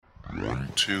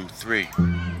2, 3.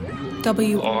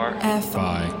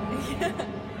 WRFI.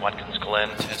 Watkins Glen.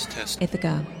 Test.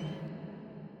 Ithaca.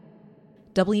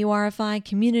 WRFI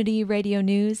Community Radio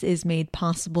News is made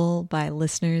possible by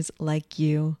listeners like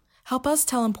you. Help us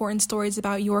tell important stories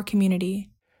about your community.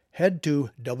 Head to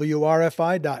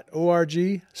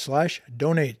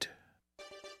wrfi.org/donate.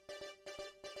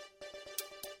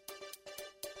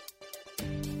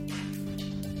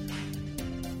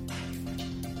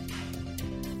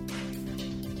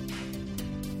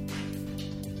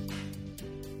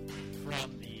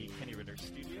 From the Kenny Ritter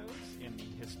Studios in the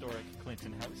historic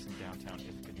Clinton House in downtown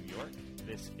Ithaca, New York,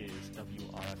 this is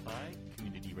WRFI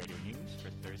Community Radio News for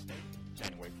Thursday,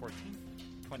 January 14th,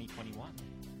 2021.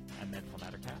 I'm Mental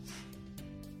Mattercast.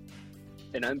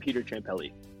 And I'm Peter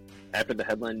Champelli. After the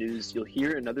headline news, you'll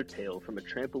hear another tale from a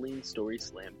trampoline story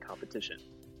slam competition.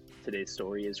 Today's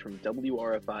story is from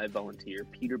WRFI volunteer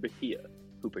Peter Bahia,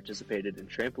 who participated in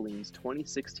Trampoline's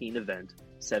 2016 event,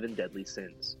 7 Deadly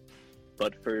Sins.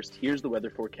 But first, here's the weather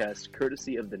forecast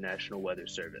courtesy of the National Weather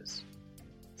Service.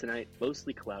 Tonight,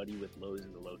 mostly cloudy with lows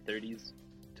in the low 30s.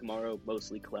 Tomorrow,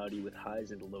 mostly cloudy with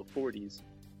highs in the low 40s.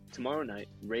 Tomorrow night,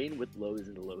 rain with lows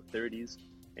in the low 30s.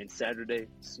 And Saturday,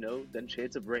 snow, then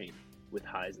chance of rain with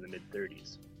highs in the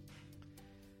mid-30s.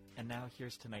 And now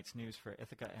here's tonight's news for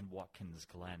Ithaca and Watkins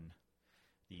Glen.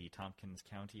 The Tompkins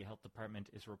County Health Department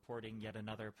is reporting yet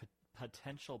another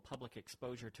potential public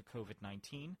exposure to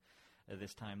COVID-19.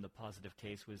 This time, the positive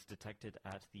case was detected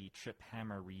at the Trip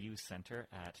Hammer Reuse Center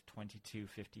at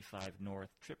 2255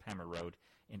 North Trip Hammer Road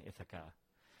in Ithaca.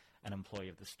 An employee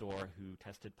of the store who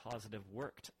tested positive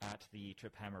worked at the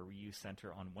Trip Hammer Reuse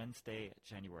Center on Wednesday,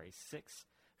 January 6,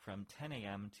 from 10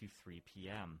 a.m. to 3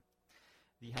 p.m.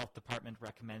 The health department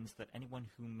recommends that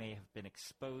anyone who may have been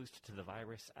exposed to the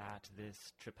virus at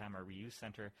this Trip Hammer Reuse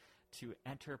Center to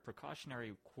enter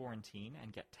precautionary quarantine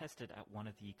and get tested at one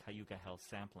of the Cayuga Health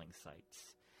sampling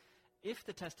sites. If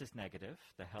the test is negative,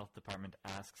 the health department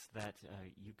asks that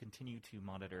you continue to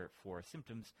monitor for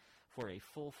symptoms for a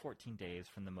full 14 days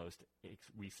from the most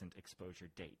recent exposure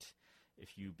date.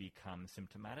 If you become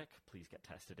symptomatic, please get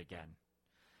tested again.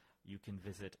 You can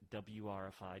visit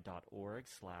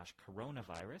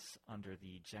wrfi.org/coronavirus under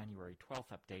the January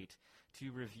 12th update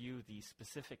to review the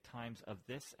specific times of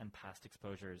this and past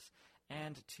exposures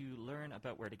and to learn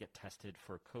about where to get tested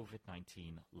for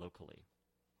COVID-19 locally.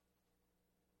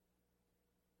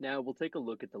 Now we'll take a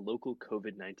look at the local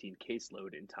COVID-19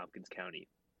 caseload in Tompkins County.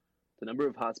 The number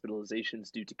of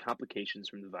hospitalizations due to complications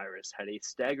from the virus had a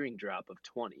staggering drop of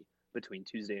 20 between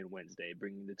Tuesday and Wednesday,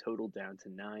 bringing the total down to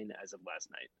 9 as of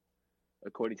last night.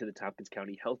 According to the Tompkins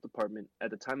County Health Department, at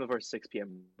the time of our 6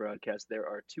 p.m. broadcast, there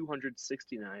are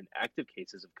 269 active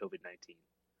cases of COVID-19.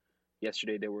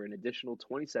 Yesterday, there were an additional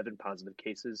 27 positive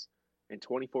cases, and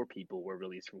 24 people were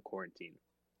released from quarantine.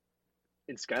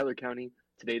 In Schuyler County,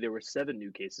 today there were 7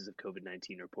 new cases of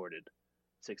COVID-19 reported.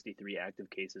 63 active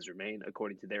cases remain,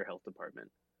 according to their health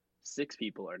department. 6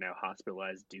 people are now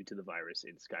hospitalized due to the virus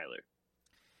in Schuyler.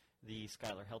 The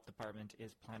Schuyler Health Department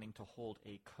is planning to hold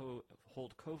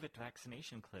COVID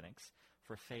vaccination clinics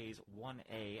for Phase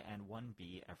 1A and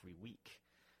 1B every week.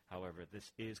 However,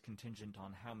 this is contingent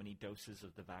on how many doses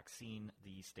of the vaccine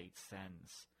the state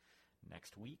sends.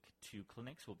 Next week, 2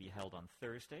 clinics will be held on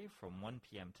Thursday from 1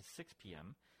 p.m. to 6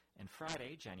 p.m. and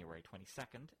Friday, January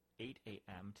 22nd, 8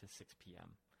 a.m. to 6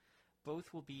 p.m.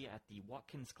 Both will be at the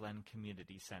Watkins Glen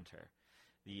Community Center.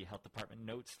 The health department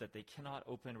notes that they cannot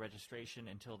open registration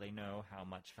until they know how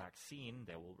much vaccine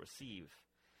they will receive.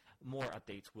 More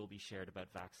updates will be shared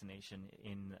about vaccination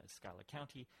in Schuyler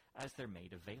County as they're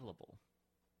made available.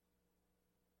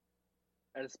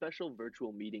 At a special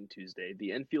virtual meeting Tuesday,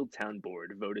 the Enfield Town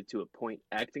Board voted to appoint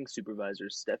Acting Supervisor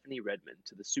Stephanie Redmond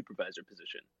to the supervisor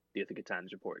position, the Ithaca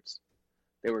Times reports.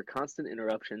 There were constant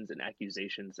interruptions and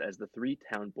accusations as the 3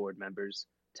 town board members,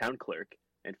 town clerk,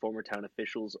 and former town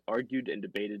officials argued and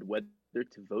debated whether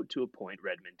to vote to appoint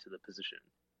Redmond to the position.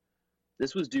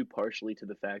 This was due partially to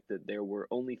the fact that there were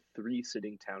only 3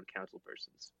 sitting town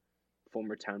councilpersons.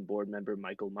 Former town board member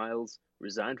Michael Miles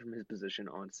resigned from his position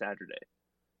on Saturday.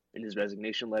 In his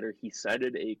resignation letter, he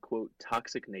cited a, quote,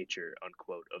 toxic nature,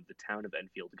 unquote, of the town of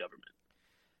Enfield government.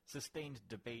 Sustained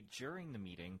debate during the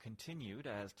meeting continued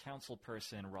as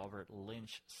councilperson Robert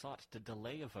Lynch sought to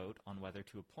delay a vote on whether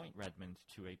to appoint Redmond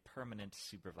to a permanent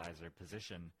supervisor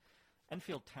position.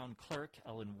 Enfield Town Clerk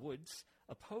Ellen Woods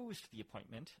opposed the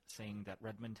appointment, saying that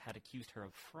Redmond had accused her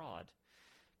of fraud.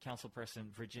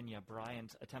 Councilperson Virginia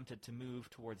Bryant attempted to move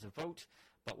towards a vote,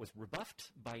 but was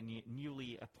rebuffed by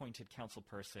newly appointed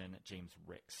councilperson James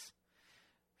Ricks.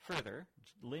 Further,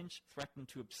 Lynch threatened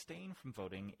to abstain from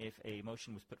voting if a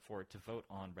motion was put forward to vote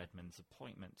on Redmond's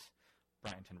appointment.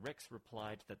 Bryant and Ricks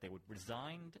replied that they would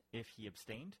resign if he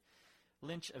abstained.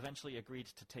 Lynch eventually agreed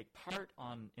to take part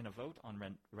in a vote on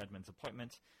Redmond's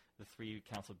appointment. The three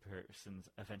councilpersons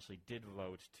eventually did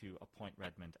vote to appoint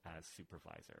Redmond as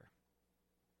supervisor.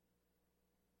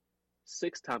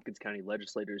 6 Tompkins County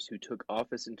legislators who took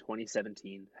office in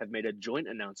 2017 have made a joint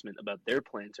announcement about their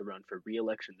plan to run for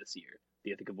re-election this year,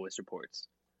 the Ithaca Voice reports.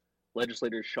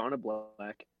 Legislators Shauna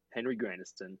Black, Henry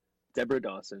Grandison, Deborah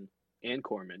Dawson, Ann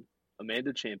Corman,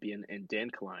 Amanda Champion, and Dan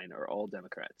Klein are all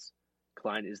Democrats.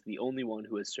 Klein is the only one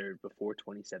who has served before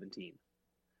 2017.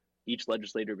 Each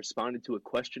legislator responded to a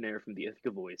questionnaire from the Ithaca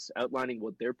Voice outlining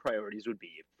what their priorities would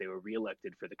be if they were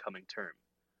re-elected for the coming term.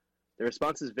 Their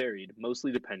responses varied,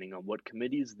 mostly depending on what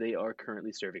committees they are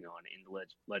currently serving on in the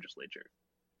legislature.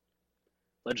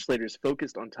 Legislators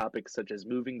focused on topics such as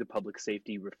moving the public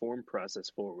safety reform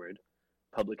process forward,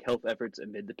 public health efforts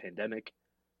amid the pandemic,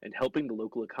 and helping the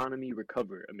local economy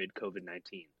recover amid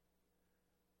COVID-19.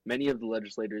 Many of the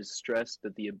legislators stressed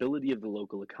that the ability of the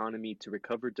local economy to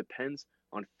recover depends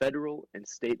on federal and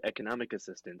state economic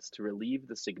assistance to relieve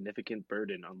the significant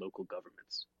burden on local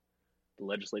governments. The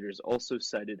legislators also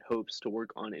cited hopes to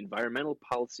work on environmental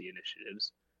policy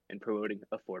initiatives and promoting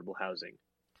affordable housing.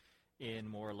 In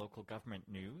more local government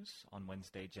news, on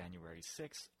Wednesday, January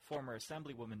 6th, former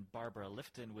Assemblywoman Barbara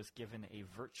Lifton was given a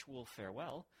virtual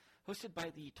farewell hosted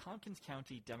by the Tompkins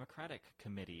County Democratic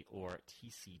Committee, or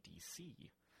TCDC.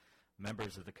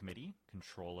 Members of the committee,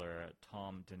 Controller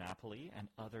Tom DiNapoli, and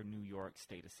other New York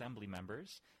State Assembly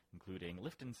members, including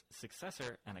Lifton's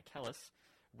successor, Anna Kellis,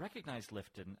 recognized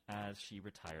Lifton as she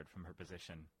retired from her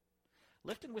position.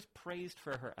 Lifton was praised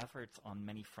for her efforts on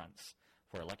many fronts,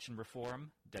 for election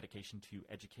reform, dedication to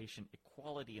education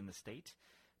equality in the state,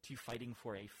 to fighting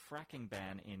for a fracking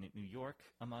ban in New York,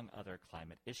 among other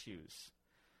climate issues.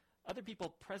 Other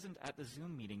people present at the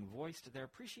Zoom meeting voiced their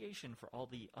appreciation for all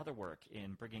the other work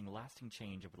in bringing lasting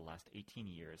change over the last 18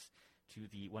 years to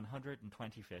the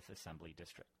 125th Assembly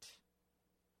District.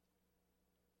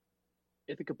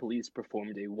 Ithaca police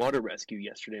performed a water rescue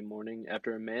yesterday morning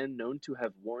after a man known to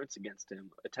have warrants against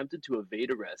him attempted to evade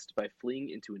arrest by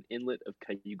fleeing into an inlet of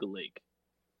Cayuga Lake.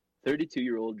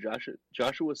 32-year-old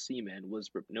Joshua Seaman was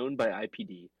known by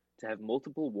IPD to have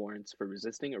multiple warrants for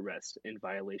resisting arrest in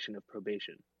violation of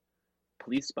probation.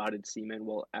 Police spotted Seaman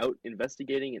while out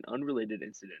investigating an unrelated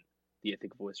incident, the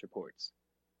Ithaca Voice reports.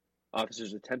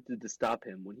 Officers attempted to stop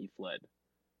him when he fled.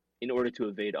 In order to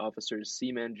evade officers,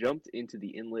 Seaman jumped into the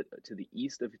inlet to the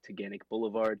east of Taganic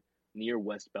Boulevard near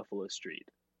West Buffalo Street.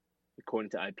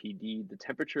 According to IPD, the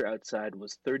temperature outside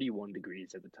was 31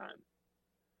 degrees at the time.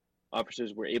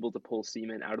 Officers were able to pull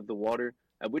Seaman out of the water,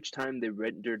 at which time they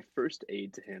rendered first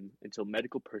aid to him until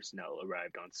medical personnel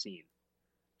arrived on scene.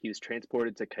 He was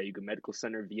transported to Cayuga Medical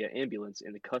Center via ambulance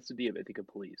in the custody of Ithaca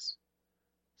police.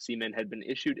 Seaman had been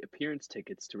issued appearance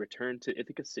tickets to return to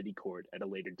Ithaca City Court at a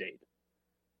later date.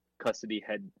 Custody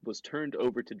was turned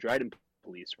over to Dryden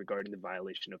Police regarding the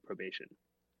violation of probation.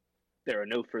 There are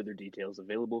no further details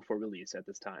available for release at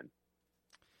this time.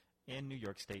 In New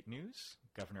York State news,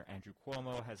 Governor Andrew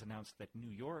Cuomo has announced that New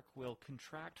York will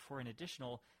contract for an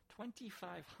additional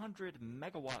 2,500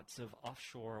 megawatts of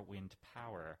offshore wind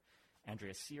power.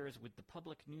 Andrea Sears with the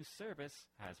Public News Service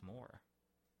has more.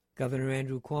 Governor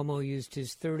Andrew Cuomo used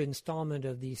his third installment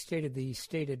of the State of the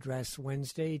State address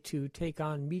Wednesday to take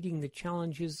on meeting the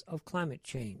challenges of climate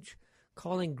change,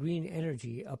 calling green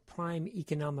energy a prime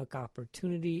economic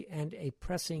opportunity and a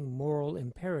pressing moral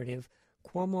imperative.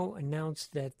 Cuomo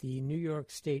announced that the New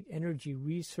York State Energy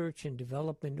Research and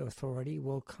Development Authority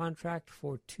will contract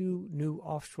for 2 new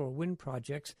offshore wind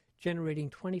projects generating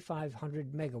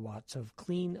 2,500 megawatts of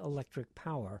clean electric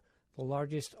power, the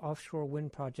largest offshore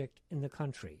wind project in the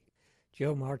country.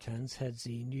 Joe Martens heads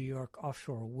the New York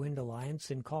Offshore Wind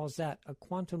Alliance and calls that a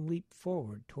quantum leap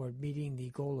forward toward meeting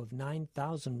the goal of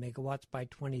 9,000 megawatts by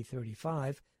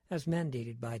 2035, as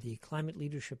mandated by the Climate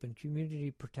Leadership and Community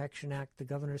Protection Act the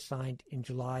governor signed in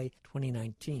July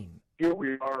 2019. Here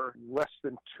we are less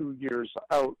than 2 years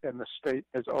out, and the state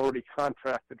has already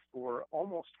contracted for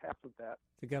almost half of that.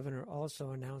 The governor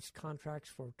also announced contracts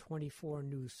for 24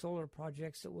 new solar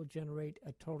projects that will generate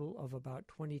a total of about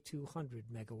 2,200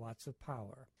 megawatts of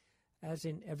power. As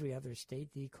in every other state,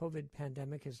 the COVID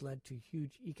pandemic has led to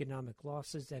huge economic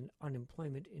losses and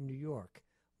unemployment in New York.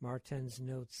 Martens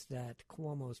notes that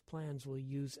Cuomo's plans will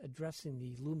use addressing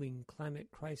the looming climate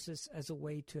crisis as a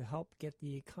way to help get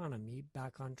the economy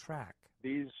back on track.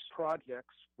 These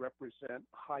projects represent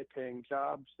high-paying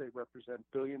jobs. They represent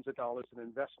billions of dollars in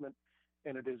investment,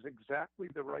 and it is exactly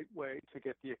the right way to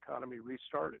get the economy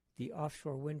restarted. The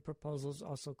offshore wind proposals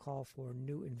also call for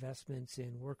new investments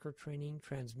in worker training,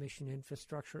 transmission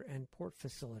infrastructure, and port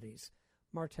facilities.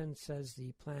 Martin says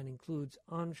the plan includes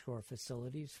onshore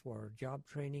facilities for job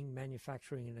training,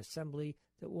 manufacturing, and assembly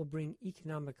that will bring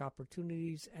economic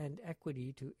opportunities and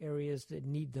equity to areas that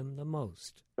need them the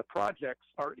most. The projects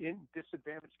are in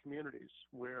disadvantaged communities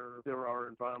where there are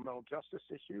environmental justice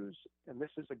issues, and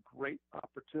this is a great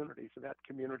opportunity for that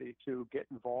community to get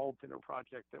involved in a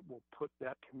project that will put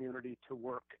that community to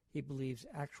work. He believes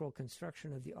actual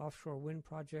construction of the offshore wind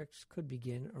projects could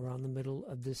begin around the middle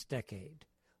of this decade.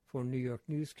 For New York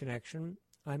News Connection,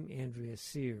 I'm Andrea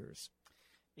Sears.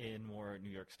 In more New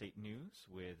York State news,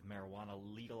 with marijuana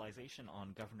legalization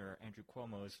on Governor Andrew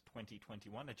Cuomo's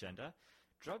 2021 agenda,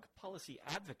 drug policy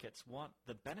advocates want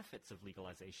the benefits of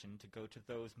legalization to go to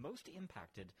those most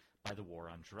impacted by the war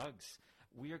on drugs.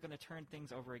 We are going to turn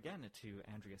things over again to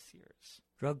Andrea Sears.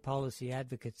 Drug policy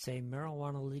advocates say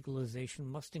marijuana legalization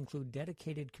must include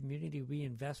dedicated community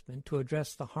reinvestment to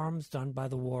address the harms done by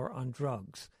the war on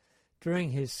drugs.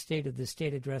 During his State of the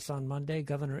State address on Monday,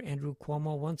 Governor Andrew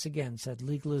Cuomo once again said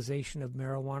legalization of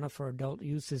marijuana for adult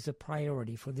use is a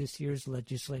priority for this year's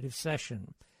legislative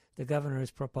session. The governor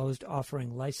has proposed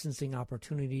offering licensing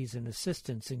opportunities and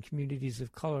assistance in communities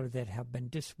of color that have been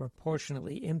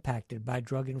disproportionately impacted by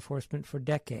drug enforcement for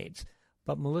decades.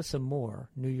 But Melissa Moore,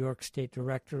 New York State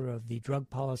Director of the Drug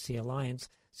Policy Alliance,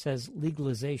 says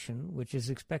legalization, which is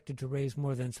expected to raise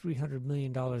more than $300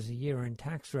 million a year in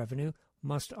tax revenue,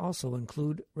 must also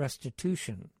include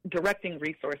restitution. Directing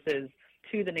resources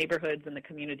to the neighborhoods and the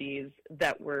communities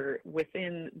that were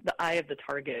within the eye of the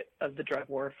target of the drug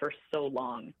war for so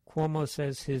long. Cuomo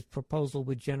says his proposal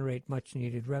would generate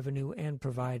much-needed revenue and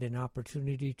provide an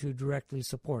opportunity to directly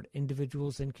support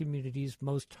individuals and communities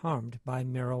most harmed by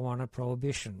marijuana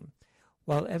prohibition.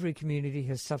 While every community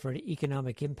has suffered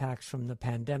economic impacts from the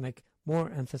pandemic,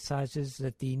 Moore emphasizes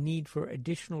that the need for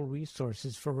additional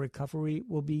resources for recovery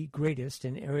will be greatest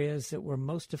in areas that were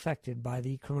most affected by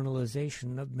the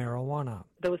criminalization of marijuana.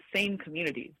 Those same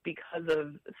communities, because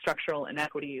of structural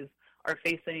inequities, are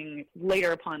facing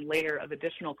layer upon layer of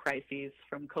additional crises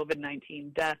from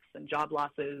COVID-19 deaths and job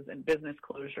losses and business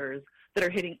closures that are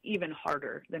hitting even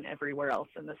harder than everywhere else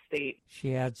in the state.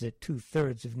 She adds that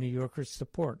 2/3 of New Yorkers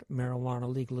support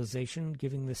marijuana legalization,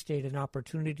 giving the state an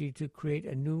opportunity to create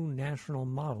a new national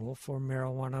model for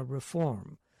marijuana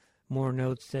reform. Moore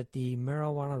notes that the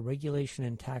Marijuana Regulation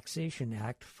and Taxation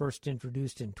Act, first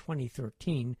introduced in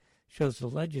 2013, shows the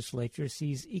legislature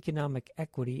sees economic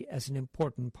equity as an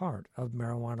important part of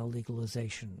marijuana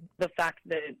legalization. The fact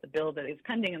that the bill that is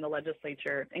pending in the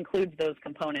legislature includes those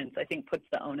components, I think, puts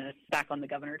the onus back on the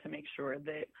governor to make sure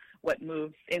that what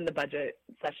moves in the budget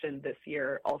session this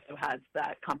year also has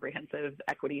that comprehensive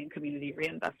equity and community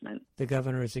reinvestment. The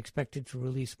governor is expected to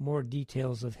release more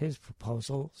details of his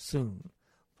proposal soon.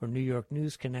 For New York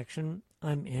News Connection,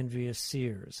 I'm Andrea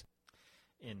Sears.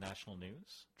 In national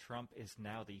news, Trump is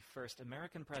now the first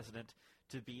American president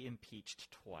to be impeached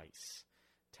twice.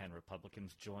 10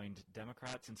 Republicans joined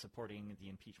Democrats in supporting the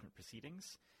impeachment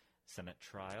proceedings. Senate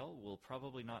trial will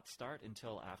probably not start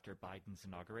until after Biden's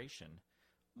inauguration.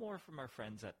 More from our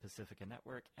friends at Pacifica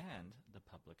Network and the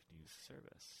Public News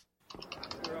Service.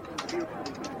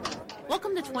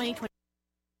 Welcome to 2020.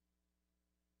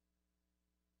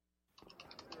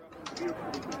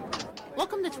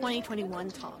 Welcome to 2021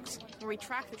 Talks, where we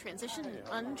track the transition in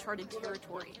uncharted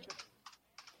territory.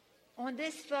 On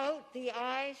this vote, the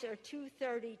ayes are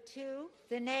 232,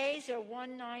 the nays are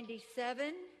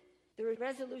 197. The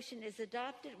resolution is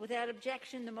adopted. Without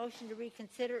objection, the motion to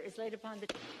reconsider is laid upon the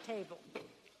table.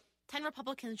 10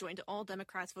 Republicans joined all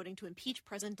Democrats voting to impeach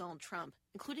President Donald Trump,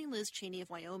 including Liz Cheney of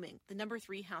Wyoming, the number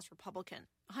 3 House Republican.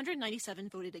 197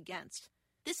 voted against.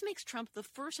 This makes Trump the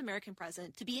first American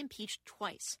president to be impeached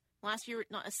twice. Last year,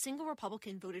 not a single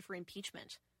Republican voted for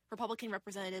impeachment. Republican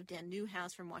Representative Dan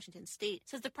Newhouse from Washington State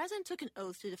says the president took an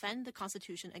oath to defend the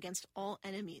Constitution against all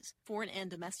enemies, foreign and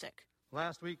domestic.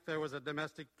 Last week, there was a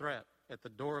domestic threat at the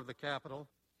door of the Capitol,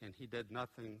 and he did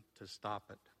nothing to stop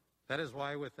it. That is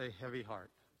why, with a heavy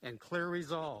heart and clear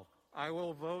resolve, I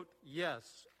will vote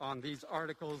yes on these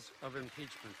articles of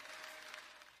impeachment.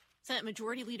 Senate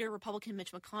Majority Leader Republican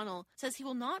Mitch McConnell says he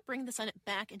will not bring the Senate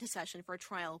back into session for a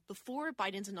trial before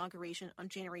Biden's inauguration on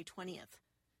January 20th.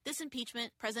 This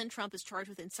impeachment, President Trump is charged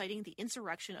with inciting the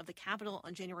insurrection of the Capitol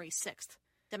on January 6th.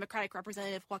 Democratic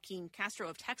Representative Joaquin Castro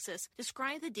of Texas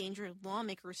described the danger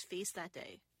lawmakers faced that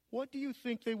day. What do you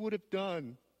think they would have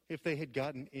done if they had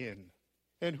gotten in?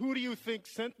 And who do you think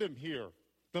sent them here?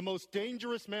 The most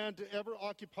dangerous man to ever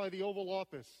occupy the Oval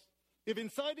Office, If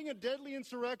inciting a deadly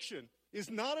insurrection is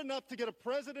not enough to get a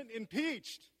president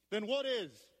impeached, then what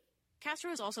is?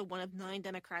 Castro is also one of 9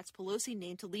 Democrats Pelosi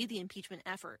named to lead the impeachment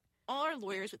effort. All are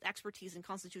lawyers with expertise in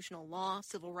constitutional law,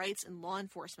 civil rights, and law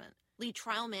enforcement. Lead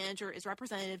trial manager is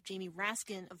Representative Jamie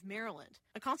Raskin of Maryland,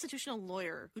 a constitutional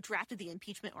lawyer who drafted the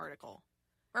impeachment article.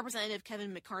 Representative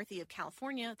Kevin McCarthy of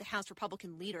California, the House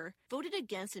Republican leader, voted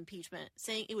against impeachment,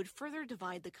 saying it would further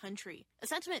divide the country, a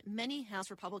sentiment many House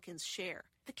Republicans share.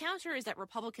 The counter is that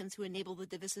Republicans who enable the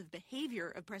divisive behavior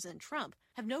of President Trump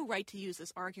have no right to use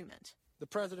this argument. The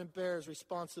president bears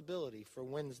responsibility for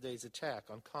Wednesday's attack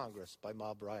on Congress by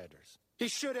mob rioters. He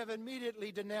should have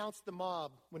immediately denounced the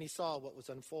mob when he saw what was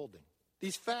unfolding.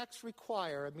 These facts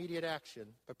require immediate action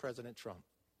by President Trump.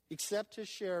 Accept his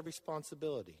share of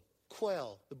responsibility,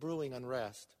 quell the brewing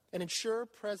unrest, and ensure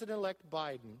President-elect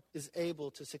Biden is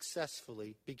able to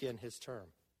successfully begin his term.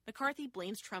 McCarthy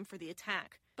blames Trump for the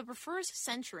attack, but prefers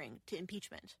censuring to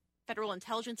impeachment. Federal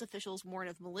intelligence officials warn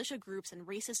of militia groups and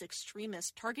racist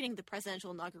extremists targeting the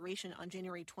presidential inauguration on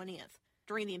January 20th.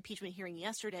 During the impeachment hearing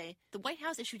yesterday, the White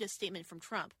House issued a statement from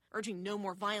Trump, urging no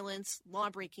more violence,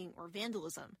 law-breaking, or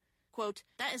vandalism. Quote,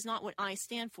 "That is not what I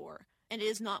stand for, and it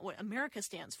is not what America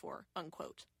stands for,"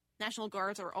 unquote. National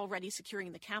Guards are already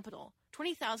securing the Capitol.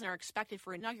 20,000 are expected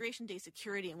for Inauguration Day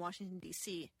security in Washington,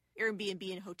 D.C.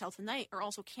 Airbnb and Hotel Tonight are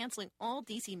also canceling all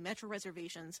D.C. Metro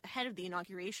reservations ahead of the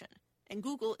inauguration. And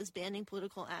Google is banning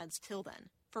political ads till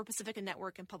then. For Pacifica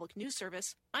Network and Public News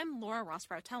Service, I'm Laura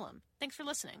Rossbrow-Tellem. Thanks for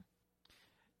listening.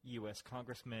 U.S.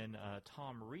 Congressman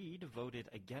Tom Reed voted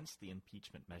against the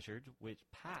impeachment measure, which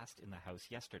passed in the House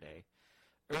yesterday.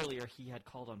 Earlier, he had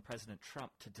called on President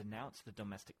Trump to denounce the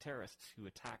domestic terrorists who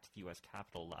attacked the U.S.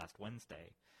 Capitol last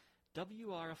Wednesday.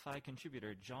 WRFI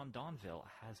contributor John Donville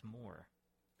has more.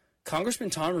 Congressman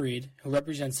Tom Reed, who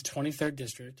represents the 23rd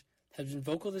District, has been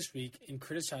vocal this week in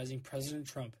criticizing President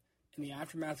Trump in the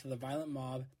aftermath of the violent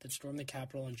mob that stormed the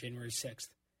Capitol on January 6th.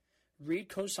 Reed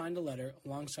co-signed a letter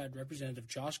alongside Representative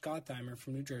Josh Gottheimer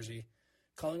from New Jersey,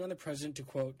 calling on the president to,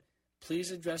 quote,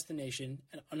 "Please address the nation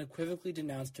and unequivocally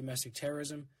denounce domestic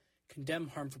terrorism, condemn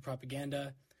harmful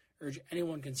propaganda, urge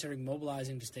anyone considering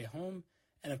mobilizing to stay home,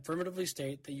 and affirmatively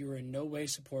state that you are in no way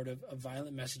supportive of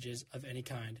violent messages of any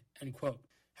kind," end quote.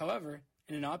 However,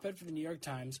 in an op-ed for the New York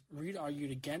Times, Reed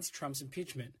argued against Trump's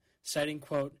impeachment, citing,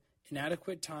 quote,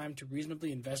 "inadequate time to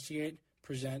reasonably investigate,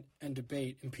 present, and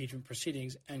debate impeachment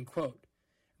proceedings," end quote.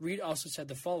 Reed also said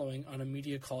the following on a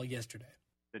media call yesterday.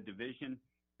 The division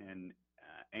and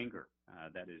anger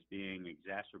that is being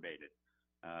exacerbated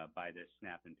by this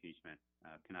snap impeachment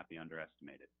cannot be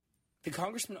underestimated. The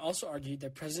congressman also argued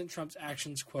that President Trump's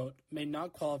actions, quote, "may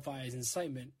not qualify as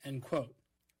incitement," end quote.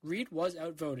 Reed was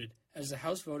outvoted as the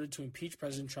House voted to impeach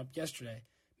President Trump yesterday,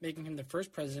 making him the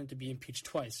first president to be impeached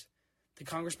twice. The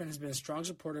congressman has been a strong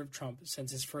supporter of Trump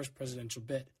since his first presidential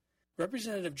bid.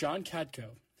 Representative John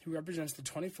Katko, who represents the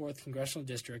 24th Congressional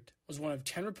District, was one of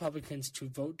 10 Republicans to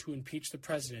vote to impeach the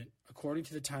president, according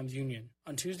to the Times-Union.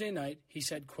 On Tuesday night, he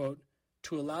said, quote,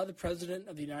 "To allow the President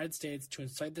of the United States to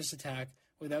incite this attack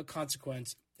without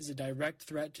consequence is a direct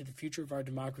threat to the future of our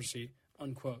democracy,"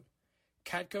 unquote.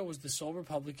 Katko was the sole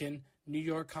Republican New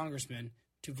York congressman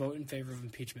to vote in favor of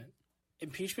impeachment.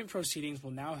 Impeachment proceedings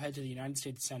will now head to the United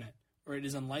States Senate, where it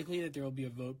is unlikely that there will be a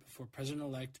vote before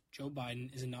President-elect Joe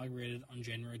Biden is inaugurated on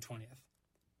January 20th.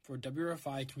 For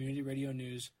WRFI Community Radio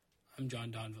News, I'm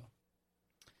John Donville.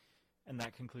 And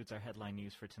that concludes our headline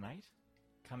news for tonight.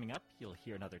 Coming up, you'll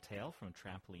hear another tale from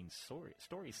Trampoline's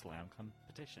Story Slam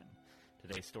competition.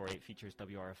 Today's story features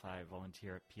WRFI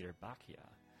volunteer Peter Bacchia.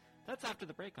 That's after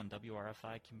the break on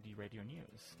WRFI Community Radio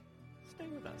News. Stay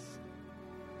with us.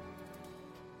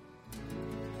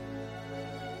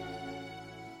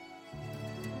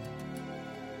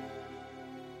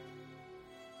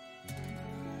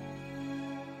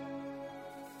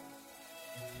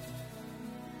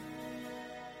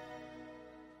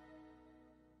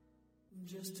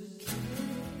 Just a kiss,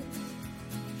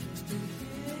 just a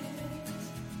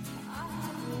kiss, I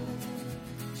will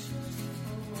just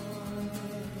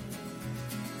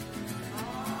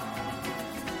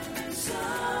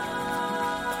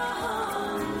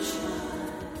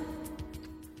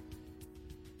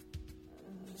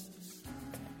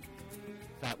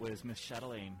That was Miss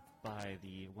Chatelaine by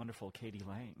the wonderful Katie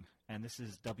Lang, and this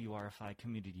is WRFI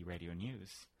Community Radio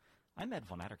News. I'm Ed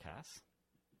Von Atterkass.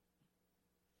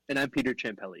 And I'm Peter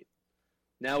Champelli.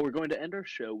 Now we're going to end our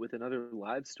show with another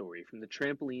live story from the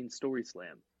Trampoline Story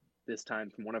Slam, this time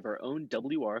from one of our own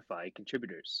WRFI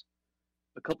contributors.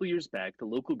 A couple years back, the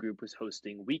local group was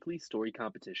hosting weekly story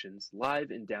competitions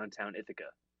live in downtown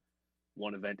Ithaca.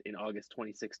 One event in August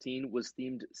 2016 was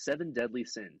themed 7 Deadly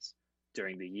Sins,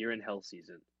 during the year-end hell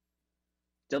season.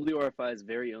 WRFI's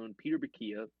very own Peter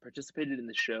Bakia participated in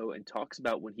the show and talks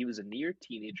about when he was a near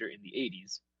teenager in the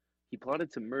 80s, he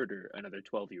plotted to murder another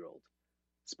 12-year-old.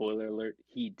 Spoiler alert,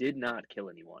 he did not kill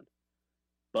anyone.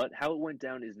 But how it went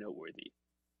down is noteworthy.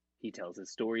 He tells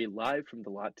his story live from the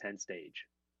Lot 10 stage.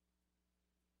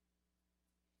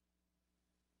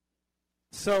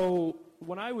 So,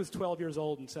 when I was 12 years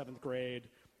old in 7th grade,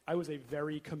 I was a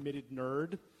very committed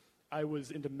nerd. I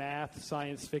was into math,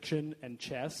 science fiction, and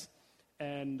chess.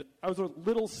 And I was a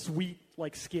little sweet,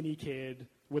 skinny kid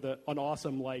with an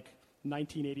awesome,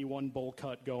 1981 bowl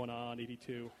cut going on,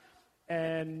 82.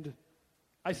 And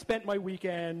I spent my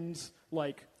weekends,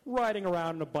 riding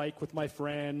around on a bike with my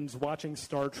friends, watching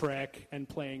Star Trek, and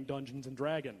playing Dungeons and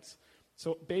Dragons.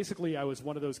 So basically, I was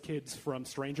one of those kids from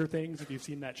Stranger Things, if you've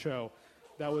seen that show.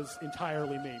 That was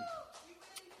entirely me.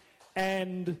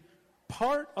 And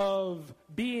part of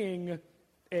being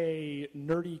a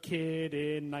nerdy kid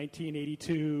in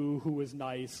 1982 who was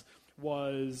nice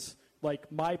was,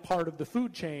 my part of the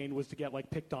food chain was to get,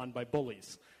 picked on by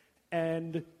bullies.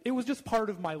 And it was just part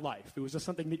of my life. It was just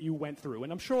something that you went through.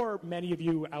 And I'm sure many of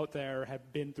you out there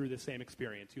have been through the same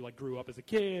experience. You, grew up as a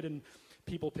kid and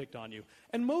people picked on you.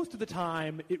 And most of the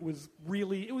time, it was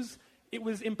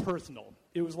impersonal.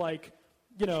 It was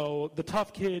the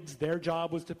tough kids, their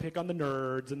job was to pick on the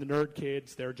nerds, and the nerd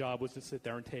kids, their job was to sit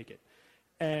there and take it.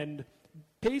 And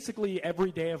basically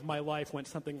every day of my life went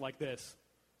something like this.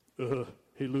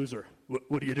 Hey, loser,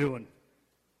 what are you doing?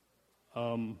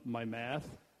 My math?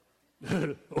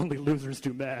 Only losers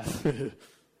do math.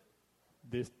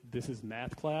 This is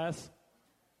math class?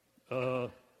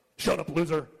 Shut up,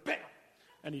 loser. Bam!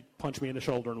 And he'd punch me in the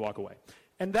shoulder and walk away.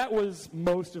 And that was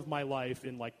most of my life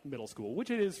in middle school, which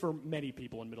it is for many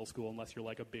people in middle school, unless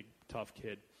you're a big, tough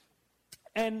kid.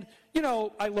 And,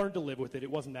 I learned to live with it. It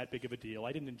wasn't that big of a deal.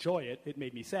 I didn't enjoy it. It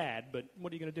made me sad, but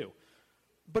what are you going to do?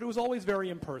 But it was always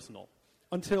very impersonal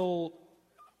until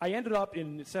I ended up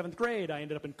in 7th grade. I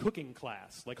ended up in cooking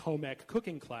class, home ec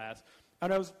cooking class.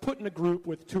 And I was put in a group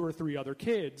with 2 or 3 other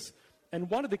kids. And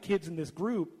one of the kids in this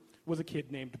group was a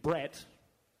kid named Brett.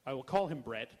 I will call him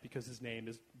Brett because his name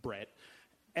is Brett.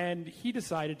 And he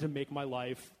decided to make my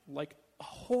life a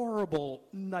horrible,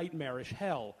 nightmarish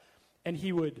hell. And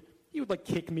he would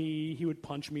kick me, he would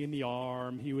punch me in the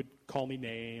arm, he would call me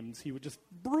names, he would just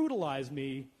brutalize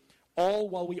me, all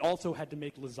while we also had to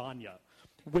make lasagna,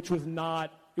 which was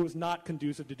not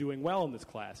conducive to doing well in this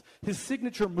class. His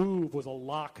signature move was a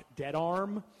lock dead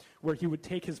arm, where he would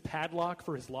take his padlock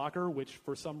for his locker, which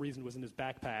for some reason was in his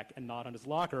backpack and not on his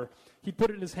locker. He'd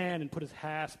put it in his hand and put his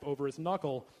hasp over his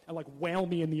knuckle and whale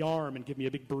me in the arm and give me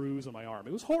a big bruise on my arm.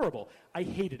 It was horrible. I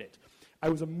hated it. I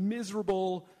was a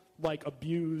miserable,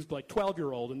 abused,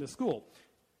 12-year-old in this school.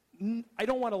 I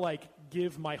don't want to,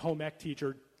 give my home ec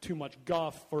teacher too much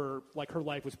guff for, her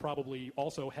life was probably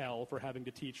also hell for having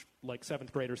to teach,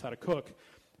 7th graders how to cook.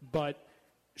 But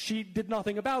she did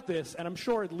nothing about this, and I'm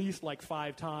sure at least,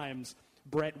 5 times,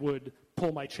 Brett would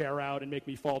pull my chair out and make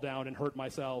me fall down and hurt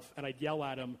myself, and I'd yell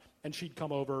at him, and she'd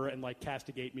come over and,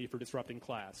 castigate me for disrupting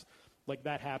class.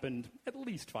 That happened at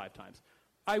least 5 times.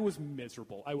 I was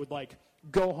miserable. I would,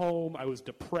 go home. I was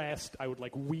depressed. I would,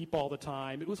 weep all the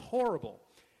time. It was horrible.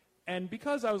 And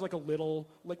because I was, a little,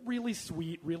 really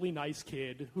sweet, really nice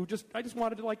kid who I just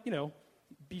wanted to,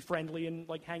 be friendly and,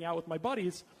 hang out with my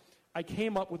buddies, I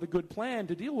came up with a good plan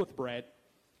to deal with Brett,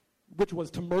 which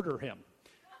was to murder him.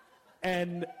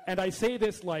 And I say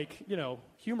this,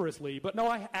 humorously, but no,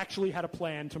 I actually had a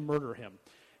plan to murder him.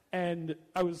 And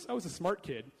I was a smart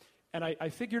kid. And I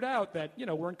figured out that,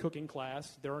 we're in cooking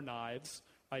class. There are knives.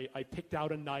 I picked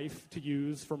out a knife to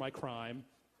use for my crime.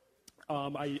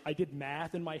 I did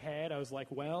math in my head. I was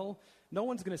well, no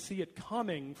one's going to see it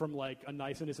coming from, a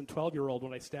nice, innocent 12-year-old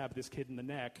when I stab this kid in the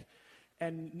neck.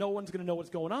 And no one's going to know what's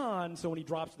going on, so when he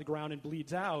drops to the ground and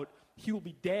bleeds out, he will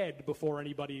be dead before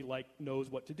anybody, knows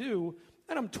what to do.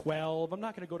 And I'm 12. I'm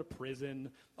not going to go to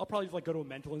prison. I'll probably just, go to a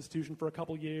mental institution for a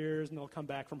couple years, and I'll come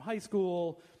back from high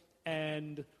school,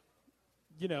 and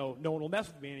no one will mess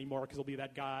with me anymore because I'll be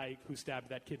that guy who stabbed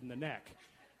that kid in the neck.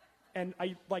 And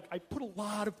I put a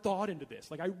lot of thought into this.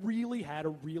 I really had a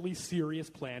really serious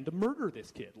plan to murder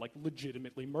this kid,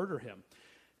 legitimately murder him.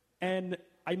 And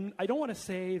I don't want to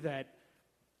say that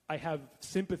I have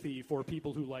sympathy for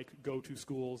people who go to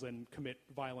schools and commit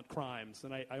violent crimes.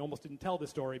 And I almost didn't tell this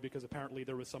story because apparently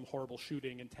there was some horrible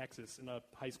shooting in Texas in a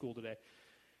high school today.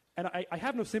 And I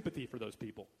have no sympathy for those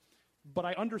people. But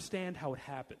I understand how it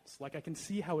happens. I can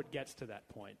see how it gets to that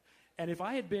point. And if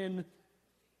I had been,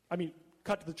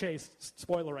 cut to the chase,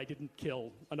 spoiler, I didn't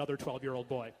kill another 12-year-old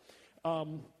boy.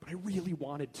 But I really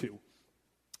wanted to.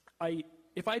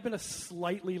 if I'd been a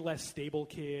slightly less stable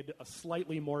kid, a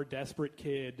slightly more desperate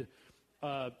kid,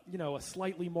 a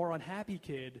slightly more unhappy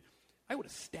kid, I would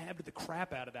have stabbed the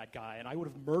crap out of that guy, and I would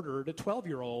have murdered a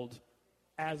 12-year-old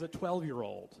as a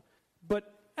 12-year-old.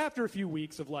 But after a few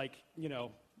weeks of,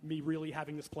 me really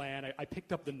having this plan, I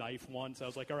picked up the knife once. I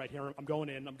was like, all right, here, I'm going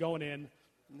in.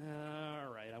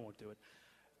 All right, I won't do it.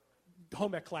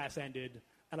 Home ec class ended,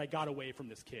 and I got away from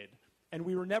this kid. And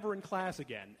we were never in class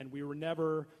again, and we were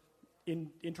never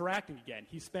interacting again.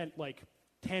 He spent,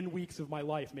 10 weeks of my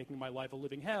life making my life a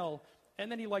living hell,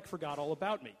 and then he, forgot all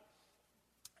about me.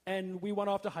 And we went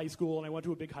off to high school, and I went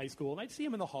to a big high school, and I'd see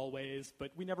him in the hallways,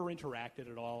 but we never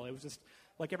interacted at all. It was just,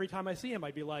 every time I see him,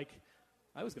 I'd be like,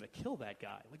 I was going to kill that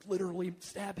guy, literally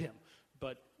stab him.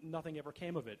 But nothing ever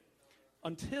came of it.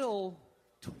 Until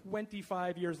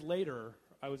 25 years later,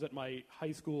 I was at my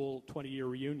high school 20-year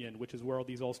reunion, which is where all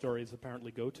these old stories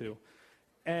apparently go to.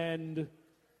 And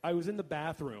I was in the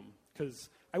bathroom, because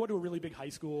I went to a really big high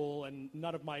school, and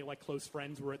none of my close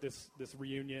friends were at this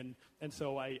reunion, and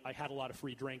so I had a lot of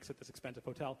free drinks at this expensive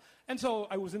hotel. And so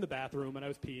I was in the bathroom, and I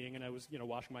was peeing, and I was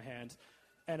washing my hands,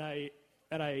 and I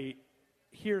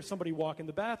hear somebody walk in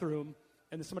the bathroom,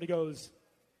 and then somebody goes,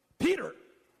 "Peter!"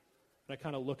 And I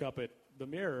kind of look up at the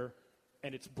mirror,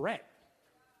 and it's Brett.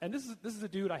 And this is a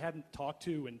dude I hadn't talked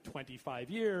to in 25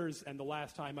 years, and the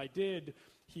last time I did,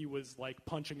 he was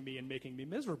punching me and making me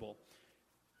miserable.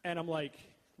 And I'm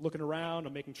looking around,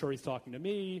 I'm making sure he's talking to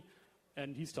me,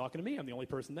 and he's talking to me. I'm the only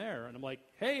person there. And I'm like,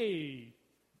 "Hey,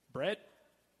 Brett,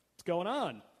 what's going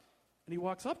on?" And he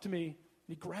walks up to me, and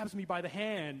he grabs me by the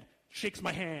hand, shakes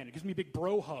my hand, gives me a big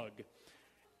bro hug.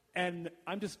 And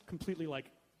I'm just completely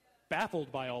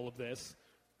baffled by all of this.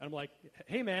 And I'm like,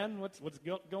 "Hey man, what's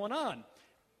going on?"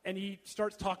 And he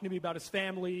starts talking to me about his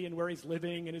family and where he's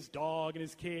living and his dog and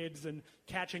his kids and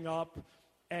catching up.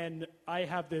 And I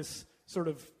have this sort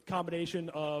of combination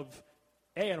of,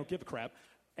 A, I don't give a crap,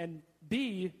 and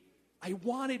B, I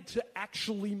wanted to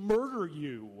actually murder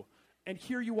you. And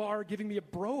here you are giving me a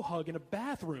bro hug in a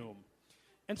bathroom.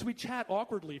 And so we chat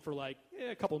awkwardly for a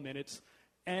couple of minutes.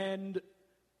 And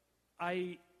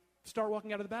I start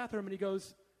walking out of the bathroom, and he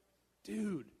goes,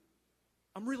 "Dude,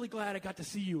 I'm really glad I got to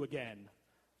see you again."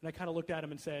 And I kind of looked at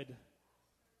him and said,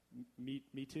 Me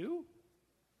too?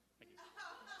 Thank you.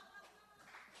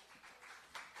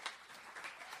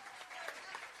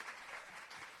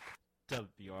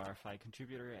 WRFI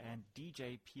contributor and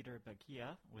DJ Peter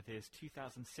Bakia with his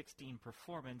 2016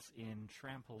 performance in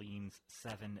Trampoline's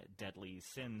 7 Deadly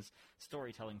Sins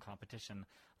storytelling competition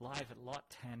live at Lot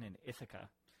 10 in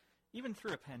Ithaca. Even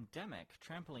through a pandemic,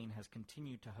 Trampoline has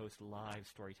continued to host live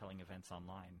storytelling events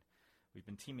online. We've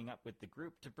been teaming up with the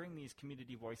group to bring these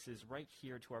community voices right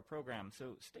here to our program,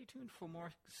 so stay tuned for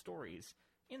more stories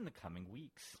in the coming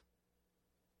weeks.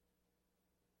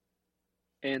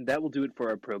 And that will do it for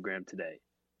our program today.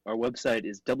 Our website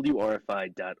is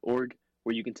wrfi.org,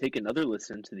 where you can take another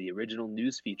listen to the original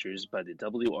news features by the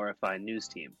WRFI news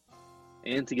team.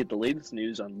 And to get the latest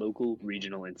news on local,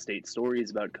 regional, and state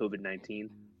stories about COVID-19,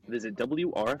 visit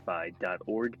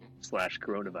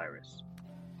wrfi.org/coronavirus.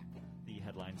 The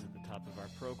headlines at the top of our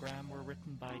program were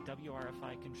written by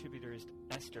WRFI contributors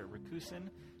Esther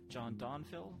Rakusin, John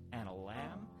Donville, Anna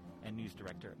Lamb, and news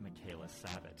director Michaela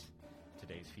Savitt.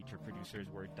 Today's feature producers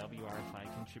were WRFI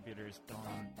contributors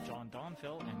John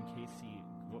Donville and Casey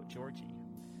Georgie.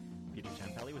 Peter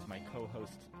Ciampelli was my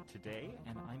co-host today,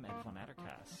 and I'm Ed Von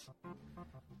Attercass.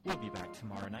 We'll be back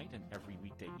tomorrow night and every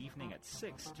weekday evening at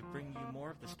 6 to bring you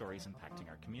more of the stories impacting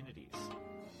our communities.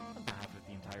 On behalf of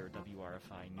the entire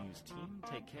WRFI news team,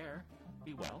 take care,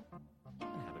 be well,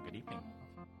 and have a good evening.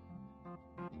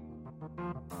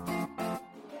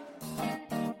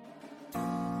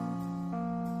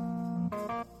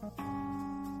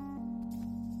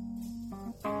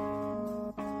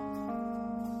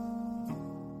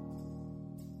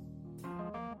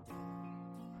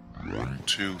 One,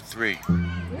 two, three.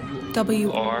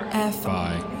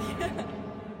 WRFI.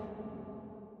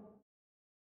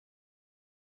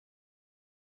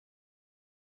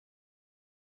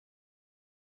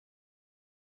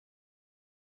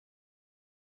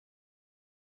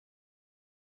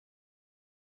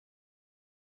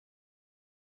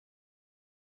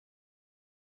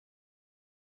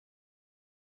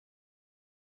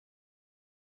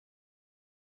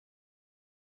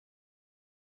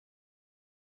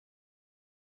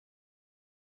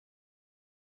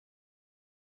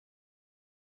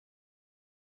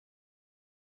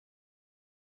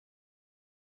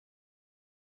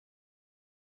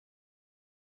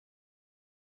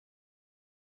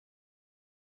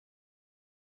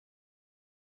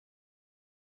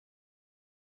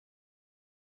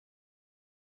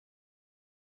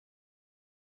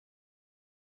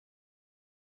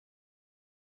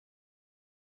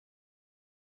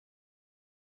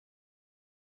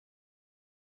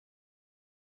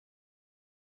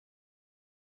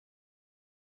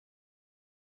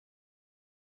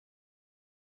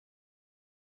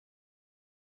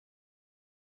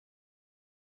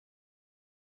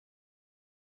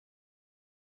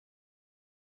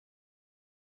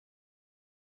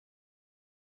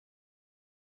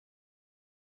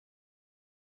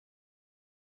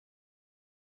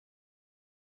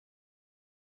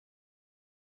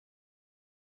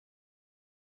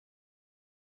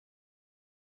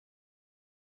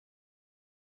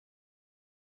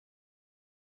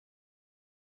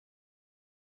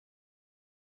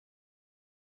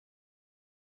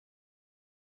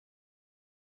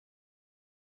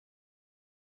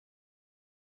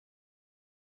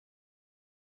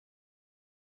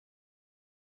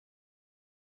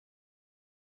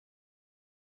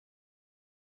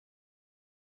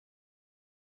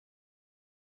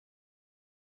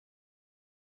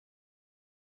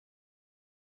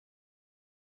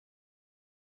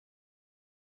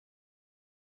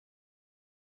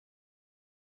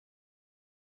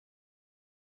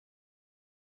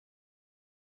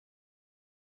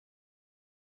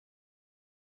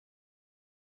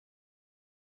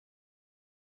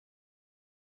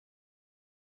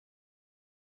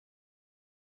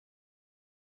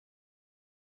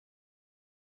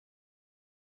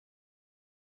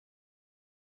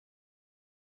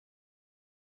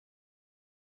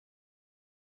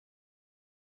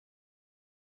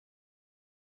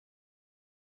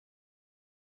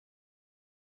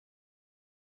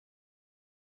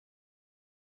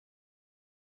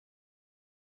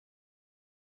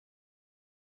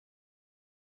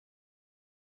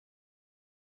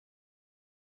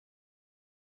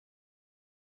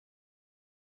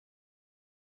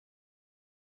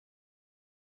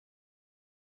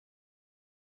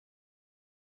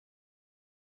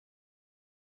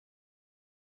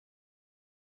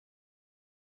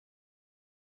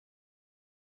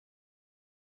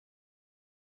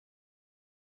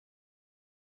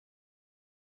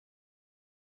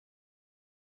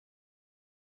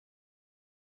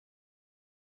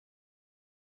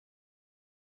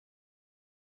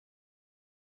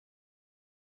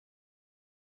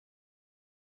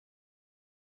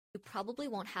 You probably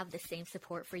won't have the same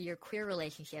support for your queer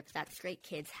relationships that straight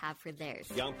kids have for theirs.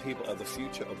 Young people are the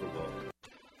future of the world.